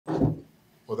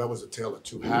Well, that was a tale of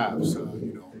two halves. For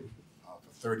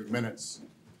 30 minutes,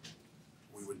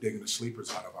 we were digging the sleepers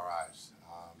out of our eyes.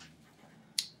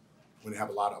 We didn't have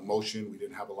a lot of emotion. We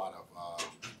didn't have a lot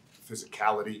of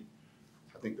physicality.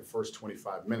 I think the first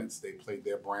 25 minutes, they played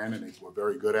their brand and they were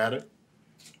very good at it.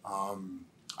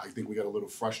 I think we got a little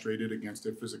frustrated against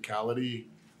their physicality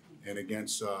and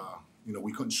against,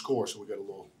 we couldn't score, so we got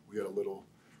a little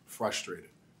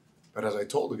frustrated. But as I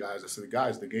told the guys, I said,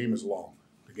 guys, the game is long.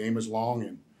 The game is long,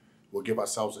 and we'll give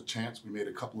ourselves a chance. We made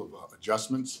a couple of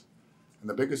adjustments, and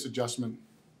the biggest adjustment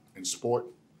in sport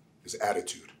is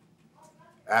attitude.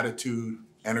 Attitude,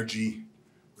 energy,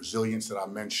 resilience that our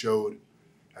men showed.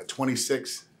 At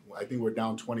 26, I think we're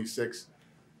down 26.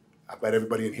 I bet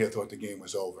everybody in here thought the game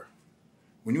was over.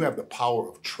 When you have the power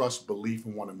of trust, belief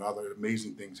in one another,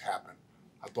 amazing things happen.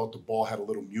 I thought the ball had a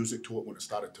little music to it when it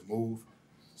started to move.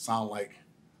 Sound like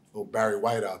little Barry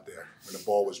White out there when the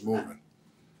ball was moving.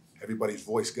 Everybody's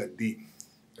voice got deep.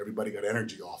 Everybody got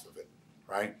energy off of it,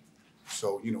 right?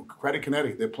 So, credit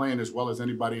Connecticut. They're playing as well as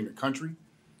anybody in the country,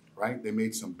 right? They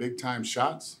made some big-time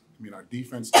shots. Our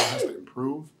defense still has to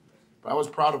improve. But I was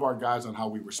proud of our guys on how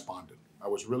we responded. I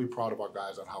was really proud of our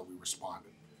guys on how we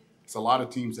responded. It's a lot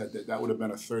of teams that would have been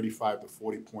a 35 to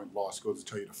 40-point loss. Goes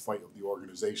to tell you the fight of the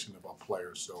organization of our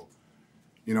players. So,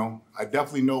 I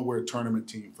definitely know we're a tournament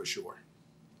team for sure.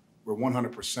 We're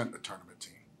 100% a tournament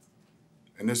team.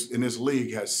 And this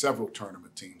league has several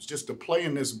tournament teams. Just to play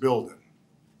in this building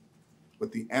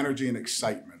with the energy and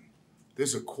excitement,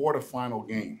 this is a quarterfinal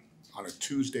game on a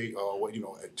Tuesday,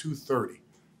 at 2:30.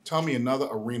 Tell me another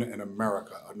arena in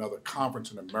America, another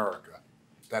conference in America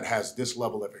that has this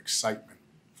level of excitement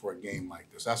for a game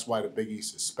like this. That's why the Big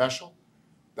East is special.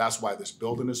 That's why this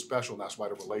building is special. And that's why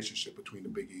the relationship between the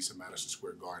Big East and Madison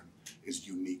Square Garden is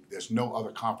unique. There's no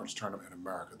other conference tournament in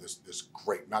America this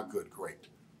great, not good, great.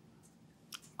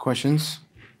 Questions?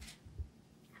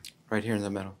 Right here in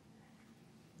the middle.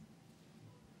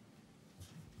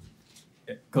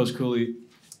 Coach Cooley,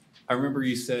 I remember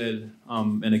you said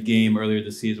in a game earlier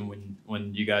this season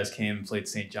when you guys came and played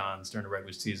St. John's during the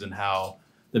regular season how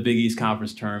the Big East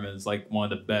Conference tournament is like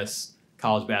one of the best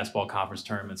college basketball conference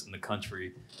tournaments in the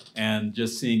country. And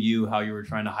just seeing how you were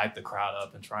trying to hype the crowd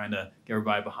up and trying to get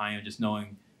everybody behind you, just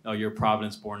knowing you're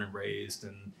Providence born and raised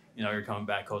and you're coming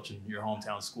back coaching your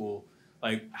hometown school.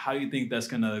 Like, how do you think that's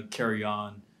going to carry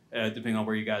on depending on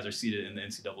where you guys are seated in the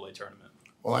NCAA tournament?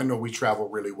 Well, I know we travel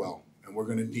really well, and we're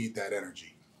going to need that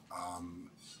energy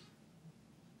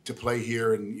to play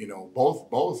here. And,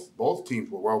 both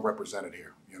teams were well represented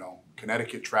here.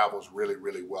 Connecticut travels really,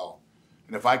 really well.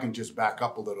 And if I can just back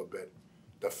up a little bit,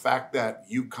 the fact that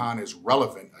UConn is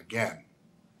relevant again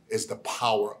is the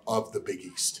power of the Big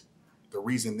East. The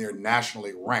reason they're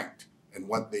nationally ranked and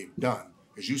what they've done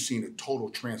is you've seen a total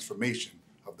transformation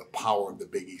of the power of the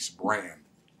Big East brand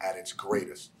at its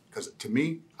greatest. Because to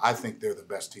me, I think they're the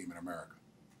best team in America.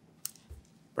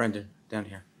 Brendan, down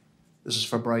here. This is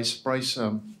for Bryce. Bryce,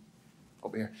 over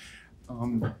here.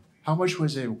 How much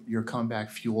was your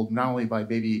comeback fueled not only by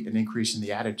maybe an increase in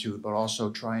the attitude, but also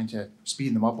trying to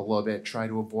speed them up a little bit, try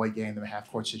to avoid getting them in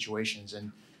half-court situations?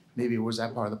 And maybe was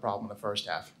that part of the problem in the first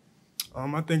half?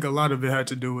 I think a lot of it had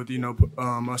to do with,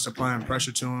 us applying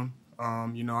pressure to them.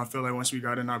 I feel like once we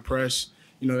got in our press,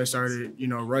 they started,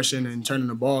 rushing and turning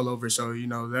the ball over. So,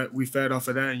 that we fed off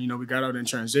of that and, we got out in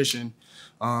transition.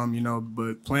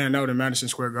 But playing out in Madison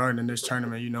Square Garden in this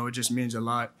tournament, it just means a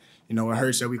lot. It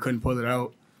hurts that we couldn't pull it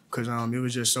out because it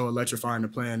was just so electrifying to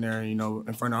play in there,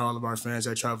 in front of all of our fans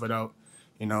that traveled out,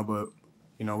 But,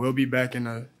 we'll be back in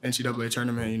the NCAA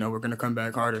tournament. We're going to come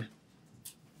back harder.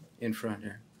 In front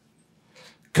here.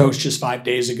 Coach, just 5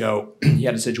 days ago, you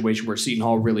had a situation where Seton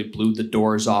Hall really blew the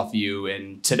doors off you,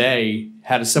 and today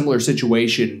had a similar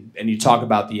situation, and you talk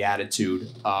about the attitude.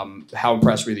 How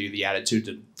impressed were you with the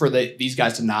attitude for these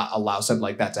guys to not allow something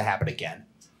like that to happen again?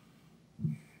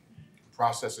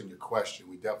 Processing your question,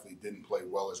 we definitely didn't play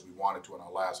well as we wanted to in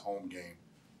our last home game.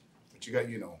 But you got,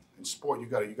 in sport, you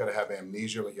got to have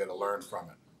amnesia, you got to learn from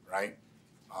it, right?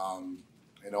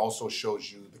 It also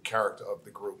shows you the character of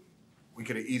the group. We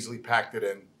could have easily packed it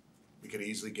in. We could have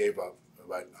easily gave up.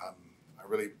 But I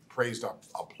really praised our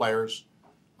players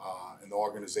and the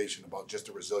organization about just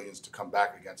the resilience to come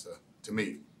back against, to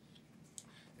me.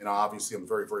 Obviously I'm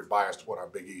very, very biased toward our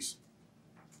Big East.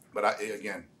 But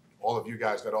again, all of you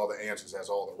guys got all the answers as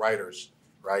all the writers,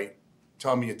 right?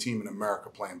 Tell me a team in America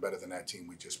playing better than that team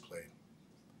we just played.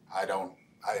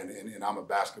 And I'm a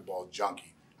basketball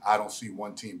junkie. I don't see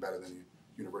one team better than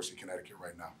the University of Connecticut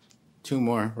right now. Two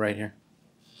more right here.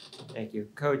 Thank you.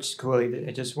 Coach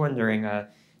Cooley, just wondering,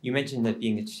 you mentioned that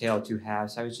being a tale of two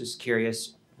halves. I was just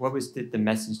curious, what was the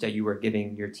message that you were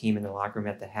giving your team in the locker room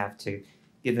at the half to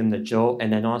give them the jolt?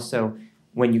 And then also,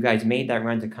 when you guys made that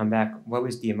run to come back, what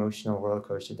was the emotional roller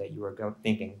coaster that you were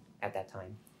thinking at that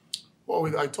time?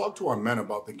 Well, I talked to our men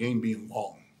about the game being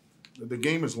long. The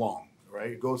game is long, right?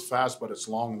 It goes fast, but it's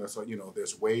long. And that's like,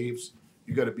 there's waves.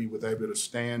 You got to be able to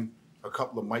stand a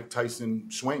couple of Mike Tyson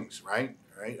swings, right?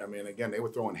 I mean, again, they were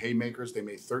throwing haymakers. They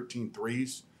made 13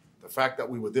 threes. The fact that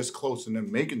we were this close and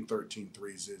them making 13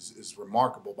 threes is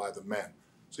remarkable by the men.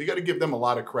 So you got to give them a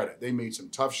lot of credit. They made some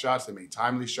tough shots. They made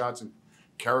timely shots. And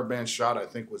Caravan's shot, I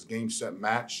think, was game, set,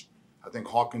 match. I think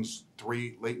Hopkins'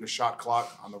 3 late in the shot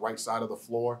clock on the right side of the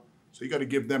floor. So you got to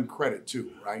give them credit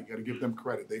too, right? You got to give them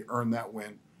credit. They earned that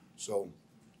win. So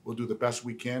we'll do the best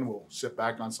we can. We'll sit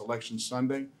back on Selection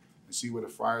Sunday and see where the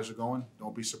Friars are going.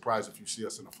 Don't be surprised if you see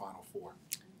us in the Final Four.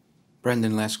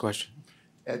 Brendan, last question.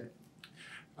 Ed,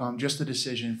 just the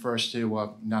decision first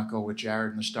to not go with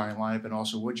Jared in the starting lineup, and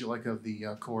also what'd you like of the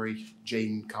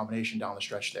Corey-Jaden combination down the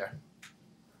stretch there?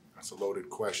 That's a loaded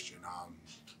question.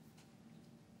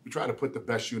 We try to put the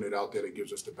best unit out there that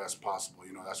gives us the best possible.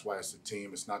 That's why it's a team.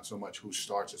 It's not so much who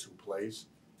starts, it's who plays.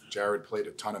 Jared played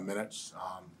a ton of minutes.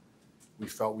 We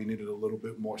felt we needed a little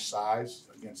bit more size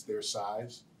against their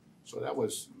size. So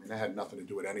that had nothing to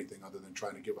do with anything other than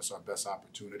trying to give us our best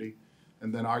opportunity.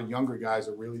 And then our younger guys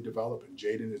are really developing.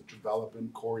 Jaden is developing.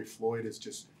 Corey Floyd is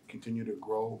just continue to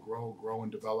grow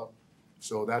and develop.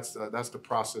 So that's the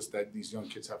process that these young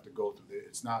kids have to go through.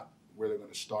 It's not where they're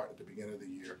going to start at the beginning of the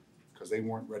year because they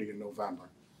weren't ready in November.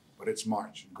 But it's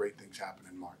March, and great things happen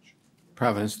in March.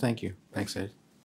 Providence, thank you. Thanks, Ed.